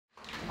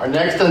Our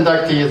next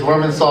inductee is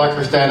women's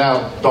soccer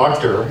standout,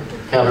 Dr.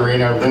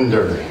 Katharina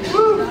Lindner.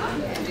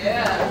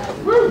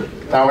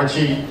 Now, when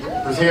she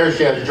was here,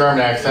 she had a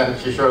German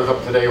accent. She shows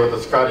up today with a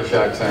Scottish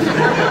accent.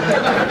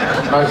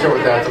 I'm not sure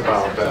what that's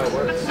about,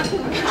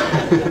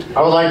 but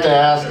I would like to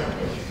ask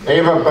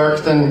Ava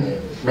Berkston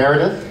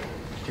Meredith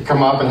to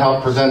come up and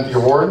help present the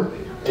award.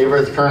 Ava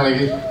is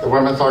currently the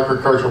women's soccer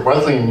coach at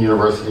Wesleyan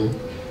University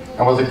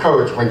and was a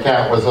coach when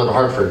Kat was at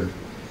Hartford.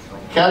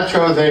 Kat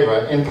chose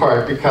Ava in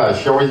part because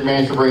she always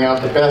managed to bring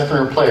out the best in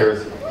her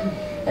players,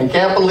 and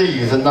Kat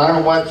believes that none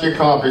of what she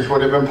accomplished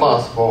would have been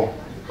possible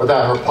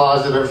without her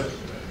positive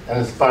and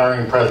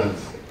inspiring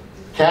presence.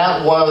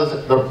 Kat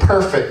was the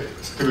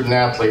perfect student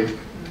athlete,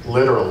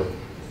 literally.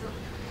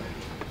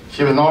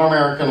 She was an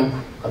All-American,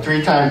 a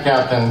 3-time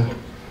captain,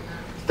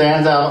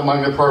 stands out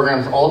among the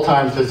program's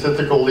all-time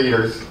statistical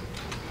leaders,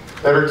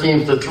 led her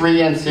teams to 3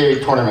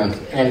 NCAA tournaments,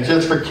 and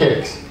just for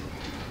kicks,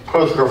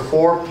 posted a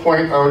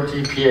 4.0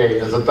 GPA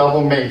as a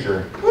double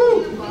major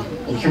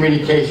in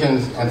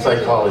communications and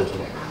psychology.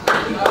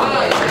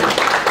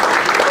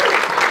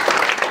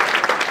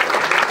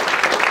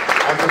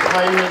 As a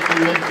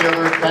playmaking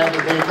midfielder, Kat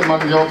is 8th among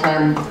the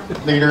all-time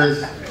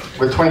leaders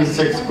with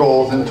 26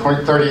 goals and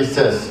 30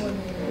 assists.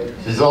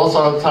 She's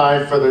also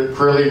tied for the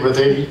career lead with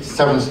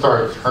 87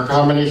 starts. Her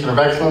combination of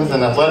excellence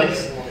in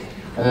athletics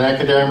and in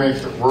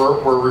academics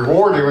were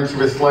rewarded when she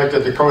was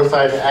selected the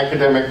co-side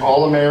Academic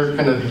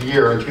All-American of the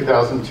Year in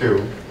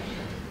 2002,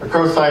 a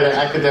co-side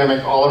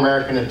Academic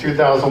All-American in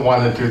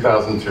 2001 and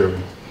 2002,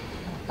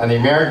 and the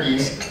American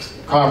East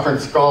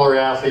Conference Scholar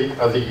Athlete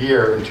of the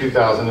Year in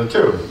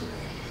 2002.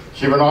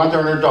 She went on to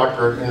earn her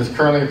doctorate and is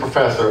currently a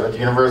professor at the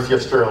University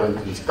of Stirling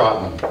in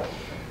Scotland.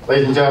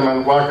 Ladies and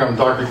gentlemen, welcome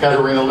Dr.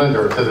 Katharina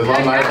Lindner to the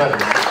Alumni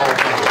Athletics Hall of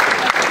Fame.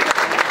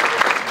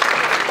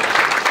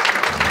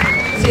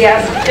 So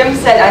yes, Jim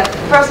said, I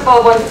first of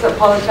all wanted to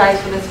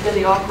apologise for this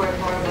really awkward,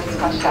 horrible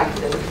Scottish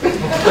accent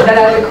that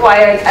I've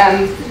acquired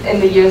in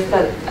the years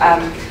that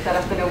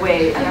I've been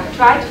away, and I've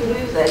tried to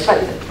lose it,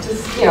 but it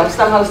just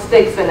somehow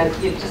sticks,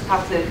 and you just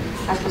have to,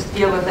 I suppose,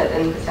 deal with it.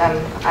 And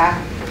I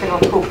can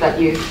only hope that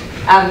you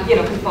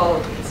can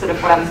follow sort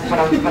of what I'm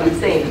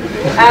saying.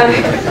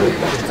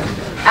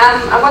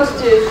 I wanted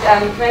to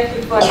thank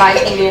you for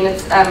inviting me, and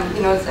it's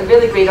it's a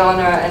really great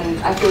honour, and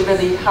I feel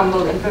really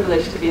humbled and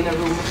privileged to be in a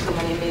room with so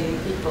many amazing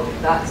people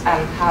that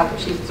have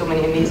achieved so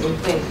many amazing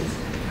things.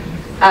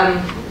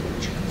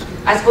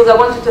 I suppose I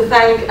wanted to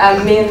thank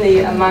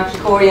mainly Mark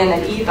Corian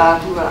and Eva,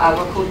 who were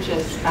our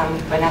coaches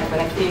when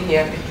I came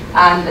here,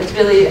 and it's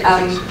really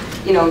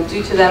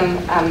due to them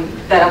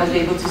that I was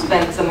able to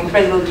spend some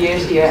incredible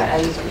years here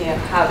and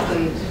have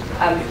some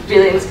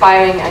really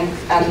inspiring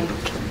and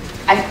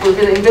I suppose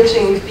really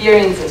enriching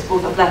experiences,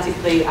 both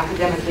athletically,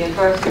 academically, and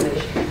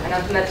personally. And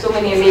I've met so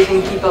many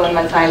amazing people in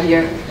my time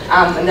here,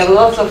 and there were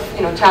lots of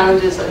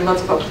challenges and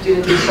lots of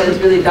opportunities, but it's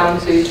really down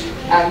to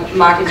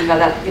marketing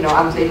that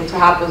I was able to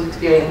have those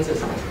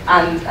experiences,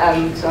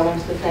 and so I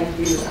wanted to thank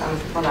you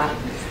for that.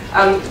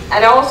 And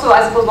I also,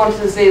 I suppose, wanted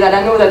to say that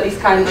I know that these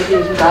kinds of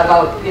occasions are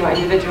about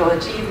individual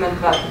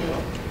achievement, but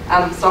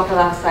soccer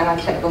last time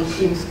I checked on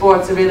team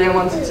sports, so really I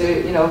wanted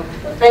to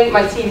thank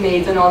my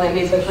teammates and all the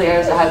amazing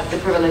players I had the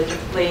privilege of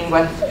playing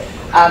with,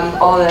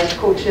 all the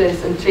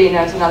coaches and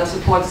trainers and other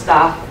support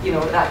staff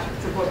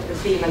that supported the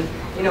team, and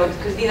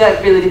because these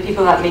are really the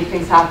people that make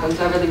things happen,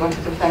 so I really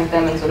wanted to thank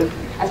them and sort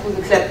of, I suppose,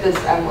 accept this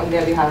on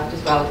their behalf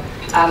as well.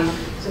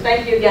 So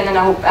thank you again, and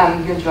I hope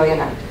you enjoy your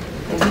night.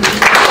 Thank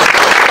you.